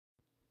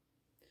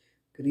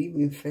Good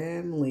evening,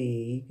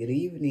 family. Good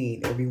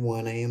evening,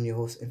 everyone. I am your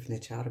host,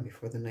 Infinite Child, and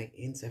before the night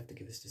ends, I have to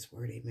give us this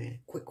word, amen.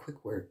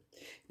 Quick word.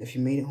 And if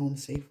you made it home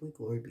safely,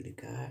 glory be to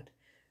God.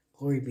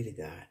 Glory be to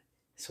God.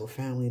 So,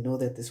 family, know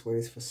that this word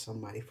is for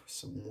somebody, for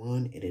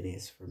someone, and it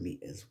is for me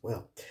as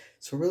well.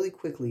 So, really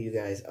quickly, you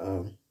guys,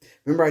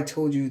 remember I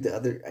told you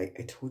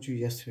I told you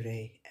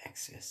yesterday,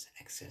 access,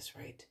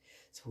 right?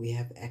 So we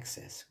have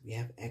access,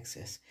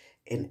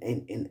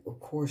 and of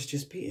course,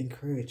 just be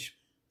encouraged.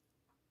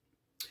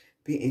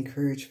 Be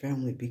encouraged,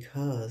 family,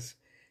 because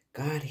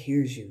God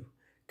hears you.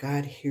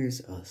 God hears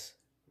us,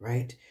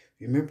 right?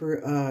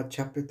 Remember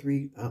chapter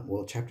 3,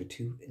 chapter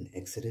 2 in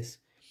Exodus,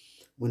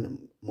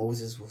 when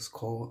Moses was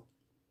called.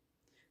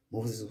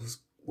 Moses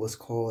was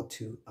called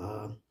to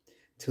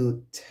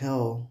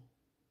tell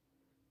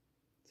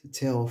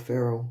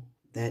Pharaoh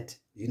that,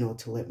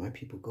 to let my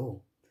people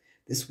go.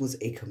 This was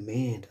a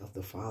command of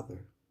the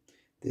Father.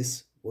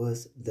 This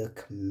was the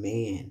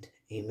command,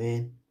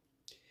 amen,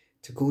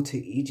 to go to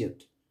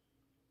Egypt,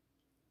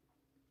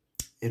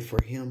 and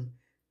for him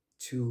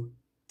to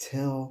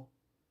tell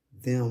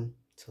them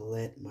to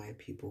let my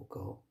people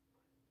go,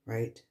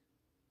 right?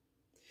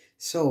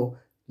 So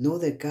know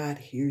that God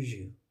hears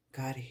you.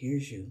 God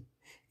hears you.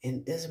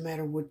 And it doesn't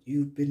matter what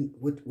you've been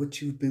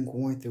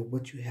going through,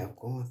 what you have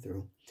gone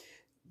through.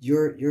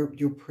 Your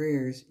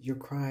prayers, your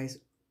cries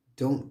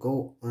don't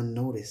go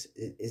unnoticed.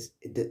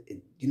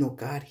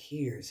 God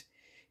hears.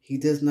 He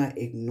does not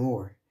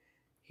ignore.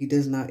 He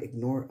does not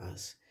ignore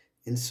us.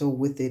 And so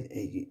with it,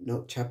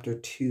 chapter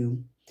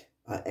 2,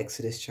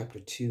 Exodus chapter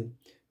 2,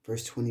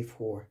 verse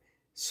 24.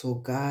 So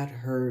God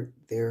heard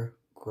their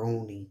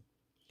groaning,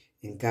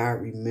 and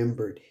God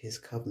remembered his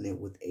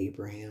covenant with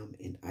Abraham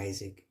and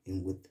Isaac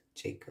and with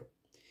Jacob.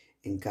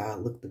 And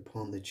God looked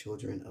upon the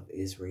children of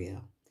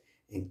Israel,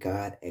 and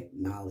God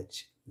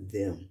acknowledged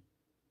them.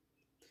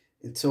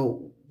 And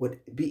so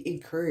be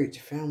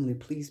encouraged, family.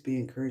 Please be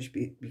encouraged,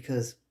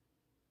 because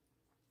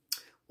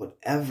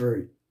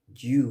whatever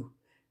you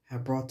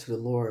have brought to the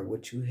Lord,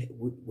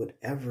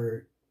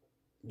 whatever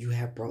you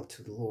have brought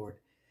to the Lord,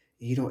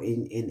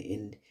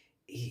 and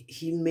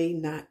he may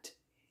not,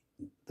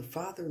 the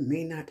Father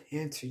may not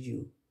answer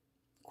you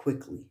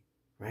quickly,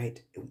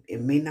 right?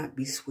 It may not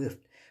be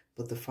swift,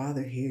 but the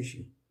Father hears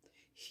you.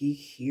 He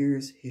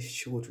hears his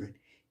children.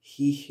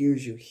 He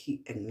hears you.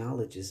 He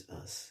acknowledges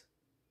us.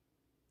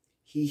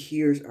 He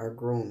hears our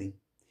groaning.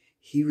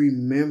 He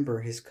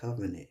remember his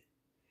covenant.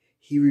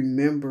 He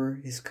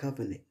remember his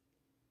covenant.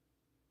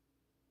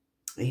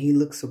 And he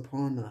looks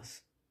upon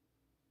us,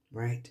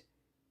 right?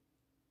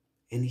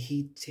 And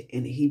he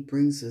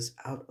brings us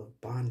out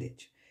of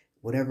bondage,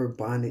 whatever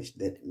bondage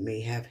that may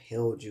have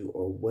held you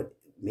or what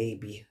may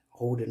be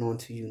holding on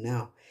to you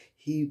now.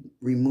 He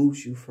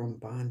removes you from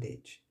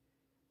bondage,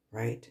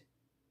 right?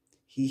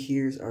 He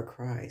hears our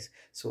cries.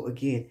 So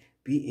again,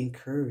 be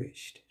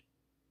encouraged.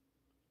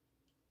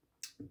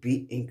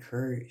 Be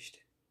encouraged.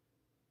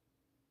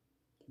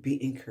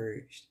 Be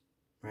encouraged,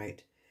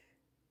 right?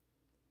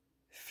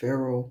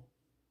 Pharaoh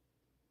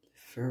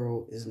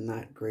is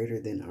not greater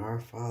than our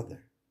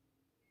Father.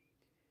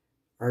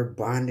 Our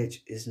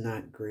bondage is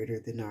not greater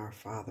than our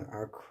Father.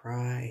 Our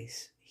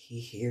cries, he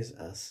hears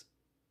us.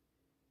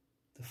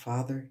 The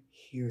Father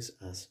hears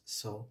us.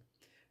 So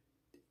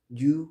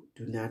you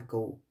do not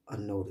go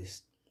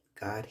unnoticed.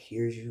 God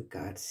hears you.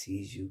 God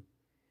sees you.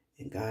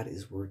 And God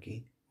is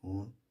working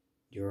on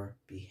your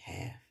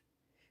behalf.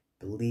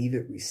 Believe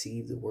it.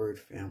 Receive the word,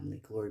 family.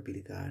 Glory be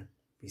to God.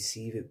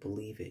 Receive it.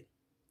 Believe it.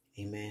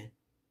 Amen.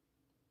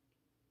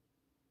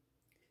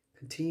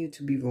 Continue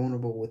to be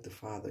vulnerable with the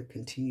Father.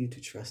 Continue to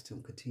trust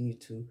him. Continue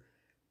to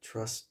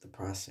trust the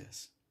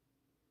process.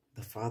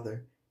 The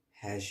Father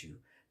has you.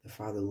 The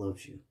Father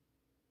loves you.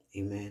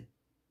 Amen.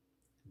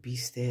 Be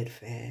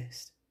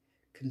steadfast.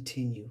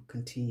 Continue.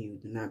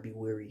 Do not be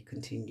weary.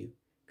 Continue.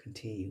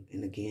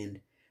 And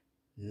again,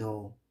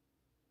 know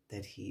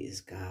that he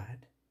is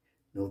God.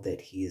 Know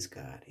that he is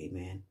God.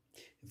 Amen.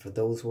 And for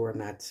those who are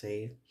not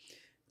saved,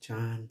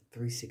 John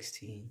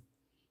 3:16,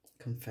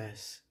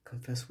 confess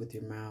with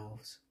your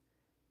mouths.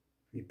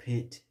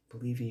 Repent,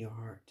 believe in your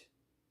heart.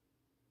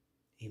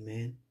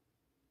 Amen.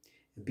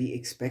 And be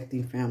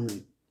expecting,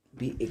 family.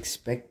 Be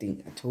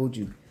expecting. I told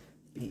you,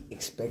 be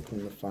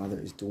expecting the Father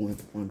is doing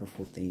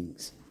wonderful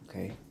things.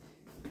 Okay.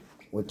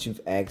 What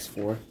you've asked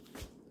for,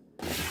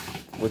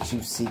 what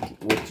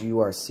you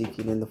are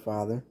seeking in the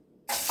Father,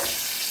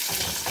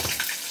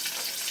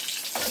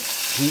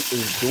 he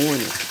is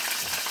doing it.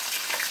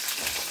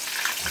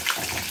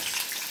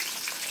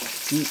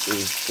 He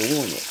is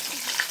doing it.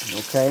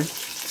 Okay?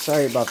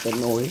 Sorry about the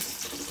noise.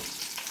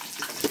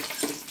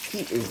 He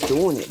is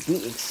doing it. Be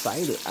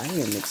excited. I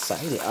am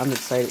excited. I'm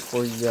excited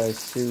for you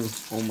guys too.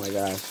 Oh my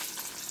gosh.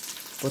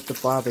 But the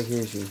Father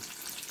hears you.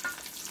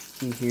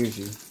 He hears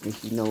you. And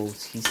he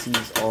knows. He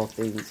sees all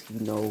things. He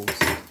knows.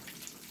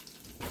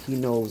 He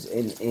knows.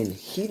 And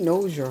he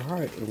knows your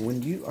heart. And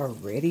when you are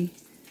ready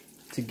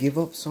to give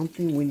up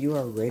something, when you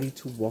are ready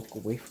to walk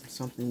away from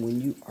something, when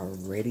you are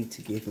ready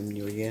to give him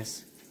your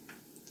yes,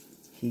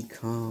 he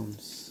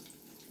comes.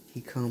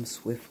 He comes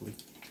swiftly.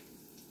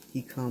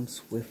 He comes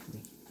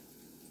swiftly.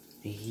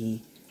 And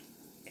he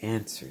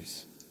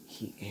answers.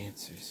 He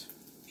answers.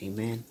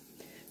 Amen.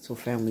 So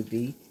family,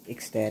 be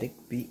ecstatic,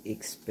 be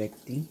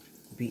expecting,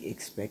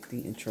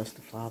 and trust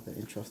the Father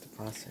and trust the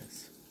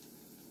process.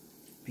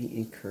 Be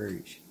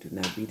encouraged. Do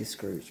not be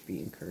discouraged. Be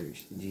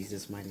encouraged. In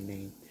Jesus' mighty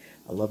name.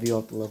 I love you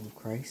all with the love of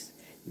Christ.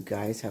 You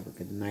guys have a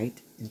good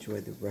night. Enjoy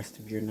the rest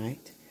of your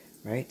night.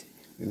 Right?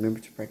 Remember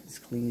to practice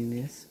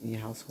cleanliness in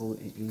your household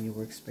and in your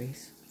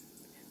workspace.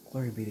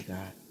 Glory be to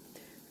God.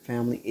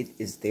 Family, it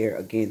is there.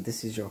 Again,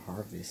 this is your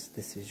harvest.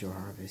 This is your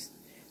harvest.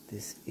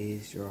 This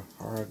is your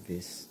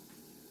harvest.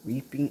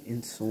 Reaping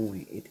and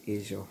sowing. It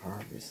is your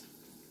harvest.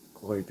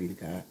 Glory be to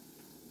God.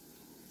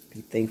 Be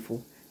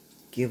thankful.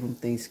 Give him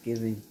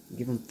thanksgiving.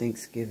 Give him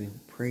thanksgiving.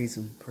 Praise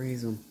him.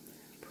 Praise him.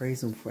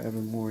 Praise him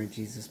forevermore in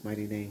Jesus'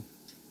 mighty name.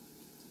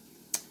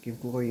 Give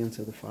glory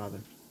unto the Father.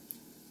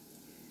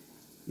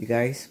 You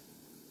guys,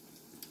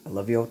 I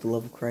love you all with the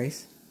love of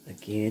Christ.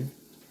 Again,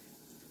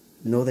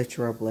 know that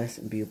you are blessed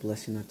and be a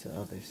blessing unto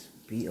others.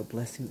 Be a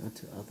blessing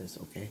unto others,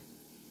 okay?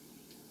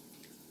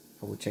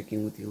 I will check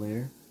in with you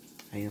later.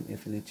 I am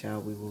Infinite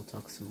Child. We will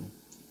talk soon.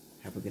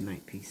 Have a good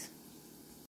night. Peace.